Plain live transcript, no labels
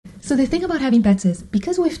So the thing about having pets is,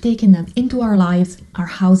 because we've taken them into our lives, our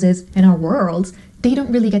houses, and our worlds, they don't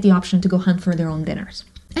really get the option to go hunt for their own dinners.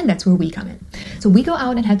 And that's where we come in. So we go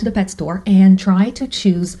out and head to the pet store and try to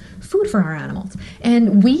choose food for our animals.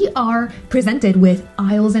 And we are presented with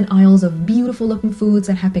aisles and aisles of beautiful looking foods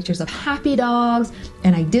that have pictures of happy dogs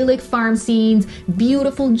and idyllic farm scenes,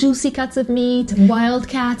 beautiful juicy cuts of meat,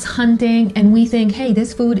 wildcats hunting, and we think, hey,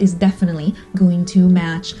 this food is definitely going to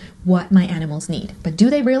match what my animals need. But do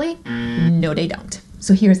they really? No, they don't.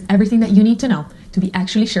 So here's everything that you need to know to be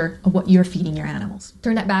actually sure of what you're feeding your animals.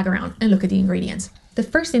 Turn that bag around and look at the ingredients. The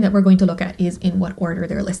first thing that we're going to look at is in what order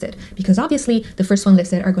they're listed, because obviously the first one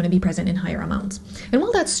listed are going to be present in higher amounts. And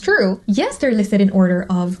while that's true, yes, they're listed in order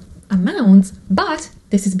of amounts, but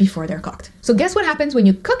this is before they're cooked. So guess what happens when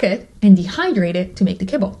you cook it and dehydrate it to make the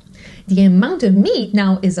kibble? The amount of meat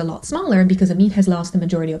now is a lot smaller because the meat has lost the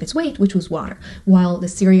majority of its weight, which was water, while the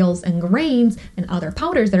cereals and grains and other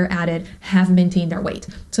powders that are added have maintained their weight.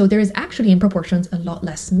 So there is actually in proportions a lot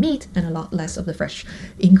less meat and a lot less of the fresh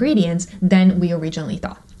ingredients than we originally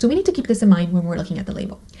thought. So we need to keep this in mind when we're looking at the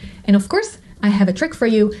label. And of course, I have a trick for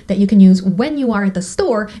you that you can use when you are at the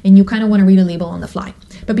store and you kind of want to read a label on the fly.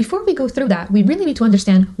 But before we go through that, we really need to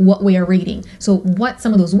understand what we are reading. So what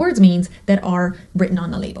some of those words means that are written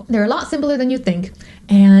on the label. They're a lot simpler than you think,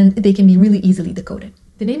 and they can be really easily decoded.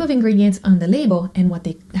 The name of ingredients on the label and what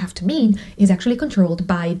they have to mean is actually controlled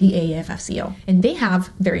by the AAFCO, and they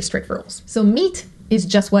have very strict rules. So meat is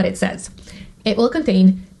just what it says. It will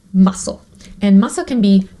contain muscle. And muscle can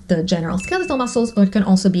be the general skeletal muscles, or it can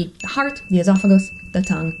also be the heart, the esophagus, the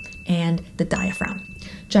tongue, and the diaphragm.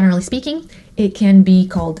 Generally speaking, it can be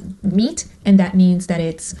called meat, and that means that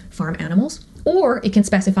it's farm animals, or it can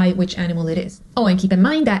specify which animal it is. Oh, and keep in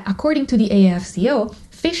mind that according to the AAFCO,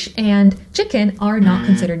 fish and chicken are not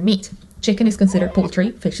considered meat. Chicken is considered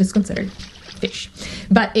poultry, fish is considered fish.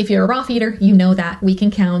 But if you're a raw feeder, you know that we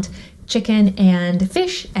can count chicken and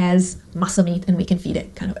fish as muscle meat, and we can feed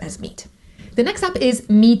it kind of as meat. The next up is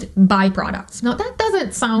meat byproducts. Now that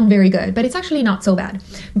doesn't sound very good, but it's actually not so bad.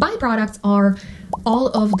 Byproducts are all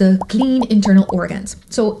of the clean internal organs.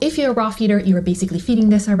 So if you're a raw feeder, you're basically feeding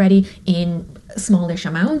this already in smallish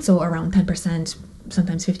amounts, so around 10%,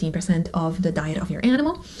 sometimes 15% of the diet of your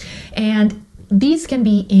animal. And these can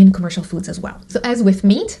be in commercial foods as well. So as with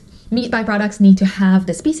meat byproducts need to have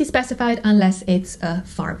the species specified unless it's a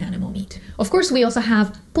farm animal meat. Of course, we also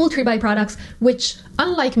have poultry byproducts, which,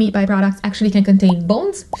 unlike meat byproducts, actually can contain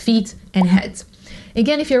bones, feet, and heads.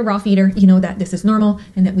 Again, if you're a raw feeder, you know that this is normal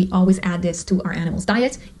and that we always add this to our animals'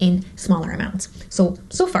 diet in smaller amounts. So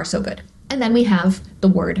far, so good. And then we have the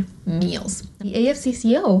word meals. The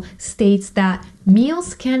AAFCO states that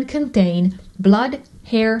meals can contain blood,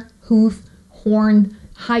 hair, hoof, horn,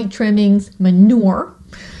 hide trimmings, manure,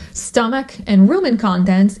 stomach and rumen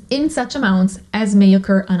contents in such amounts as may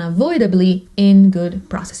occur unavoidably in good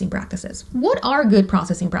processing practices. What are good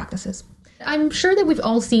processing practices? I'm sure that we've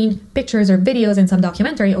all seen pictures or videos in some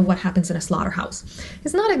documentary of what happens in a slaughterhouse.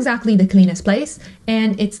 It's not exactly the cleanest place,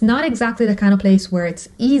 and it's not exactly the kind of place where it's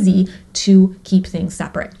easy to keep things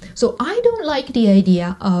separate. So I don't like the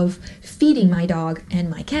idea of feeding my dog and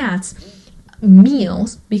my cats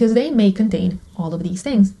meals because they may contain all of these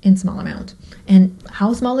things in small amount. And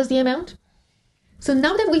how small is the amount? So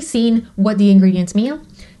now that we've seen what the ingredients mean,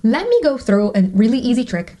 let me go through a really easy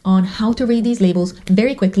trick on how to read these labels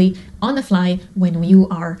very quickly on the fly when you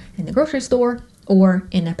are in the grocery store or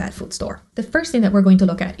in a pet food store. The first thing that we're going to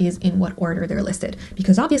look at is in what order they're listed,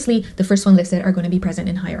 because obviously the first one listed are going to be present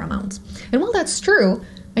in higher amounts. And while that's true,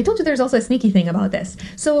 I told you there's also a sneaky thing about this.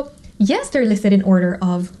 So yes, they're listed in order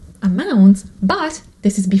of amounts, but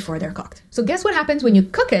this is before they're cooked. So guess what happens when you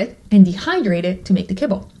cook it and dehydrate it to make the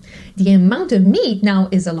kibble? The amount of meat now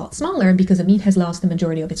is a lot smaller because the meat has lost the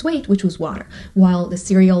majority of its weight, which was water, while the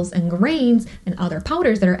cereals and grains and other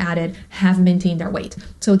powders that are added have maintained their weight.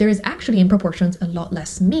 So there is actually in proportions a lot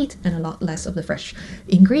less meat and a lot less of the fresh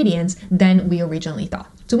ingredients than we originally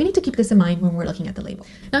thought. So we need to keep this in mind when we're looking at the label.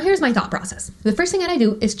 Now here's my thought process. The first thing that I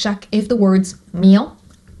do is check if the words meal,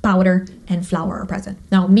 powder, and flour are present.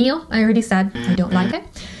 Now meal, I already said I don't like it.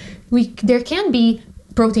 There can be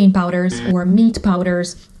protein powders or meat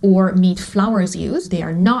powders or meat flours used. They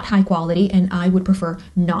are not high quality and I would prefer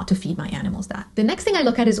not to feed my animals that. The next thing I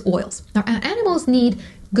look at is oils. Now animals need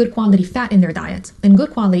good quality fat in their diets, and good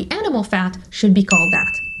quality animal fat should be called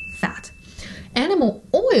that, fat. Animal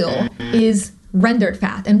oil is rendered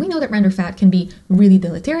fat. And we know that rendered fat can be really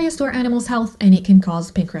deleterious to our animals' health, and it can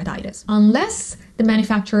cause pancreatitis. Unless the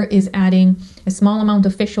manufacturer is adding a small amount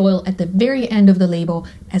of fish oil at the very end of the label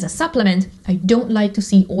as a supplement, I don't like to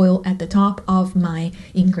see oil at the top of my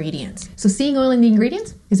ingredients. So seeing oil in the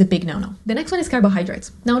ingredients is a big no-no. The next one is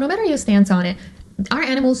carbohydrates. Now, no matter your stance on it, our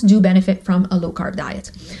animals do benefit from a low-carb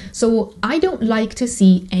diet. So I don't like to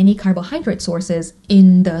see any carbohydrate sources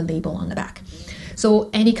in the label on the back.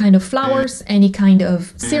 So any kind of flours, any kind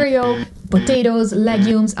of cereal, potatoes,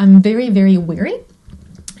 legumes, I'm very, very wary.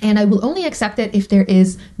 And I will only accept it if there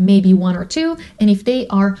is maybe one or two, and if they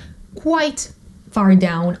are quite far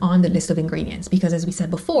down on the list of ingredients, because as we said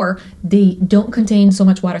before, they don't contain so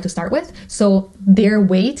much water to start with, so their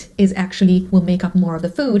weight is actually will make up more of the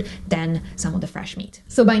food than some of the fresh meat.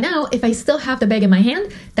 So by now, if I still have the bag in my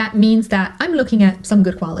hand, that means that I'm looking at some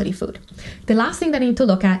good quality food. The last thing that I need to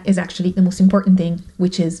look at is actually the most important thing,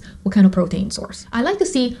 which is what kind of protein source. I like to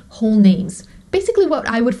see whole names. Basically what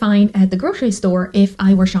I would find at the grocery store if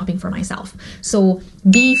I were shopping for myself. So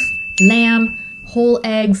beef, lamb, whole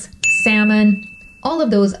eggs, salmon, all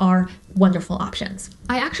of those are wonderful options.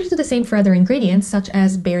 I actually do the same for other ingredients such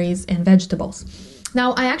as berries and vegetables.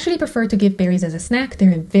 Now, I actually prefer to give berries as a snack.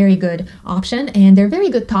 They're a very good option, and they're very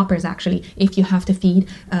good toppers actually if you have to feed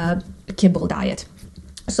a Kibble diet.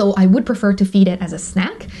 So I would prefer to feed it as a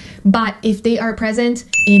snack, but if they are present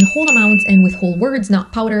in whole amounts and with whole words,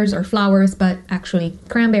 not powders or flours, but actually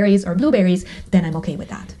cranberries or blueberries, then I'm okay with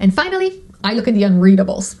that. And finally, I look at the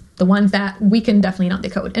unreadables, the ones that we can definitely not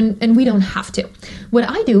decode, and we don't have to. What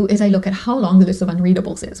I do is I look at how long the list of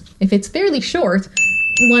unreadables is. If it's fairly short,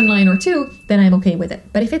 one line or two, then I'm okay with it.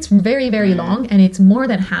 But if it's very, very long and it's more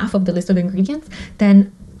than half of the list of ingredients,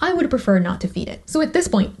 then I would prefer not to feed it. So at this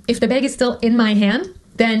point, if the bag is still in my hand,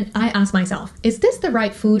 then I ask myself, is this the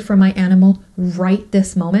right food for my animal right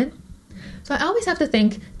this moment? So I always have to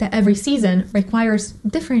think that every season requires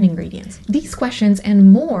different ingredients. These questions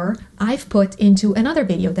and more I've put into another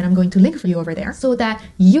video that I'm going to link for you over there so that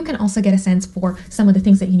you can also get a sense for some of the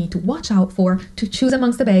things that you need to watch out for to choose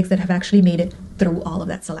amongst the bags that have actually made it through all of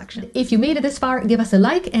that selection. If you made it this far, give us a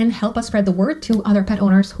like and help us spread the word to other pet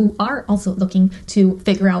owners who are also looking to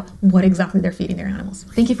figure out what exactly they're feeding their animals.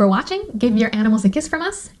 Thank you for watching. Give your animals a kiss from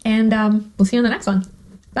us, and we'll see you on the next one.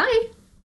 Bye!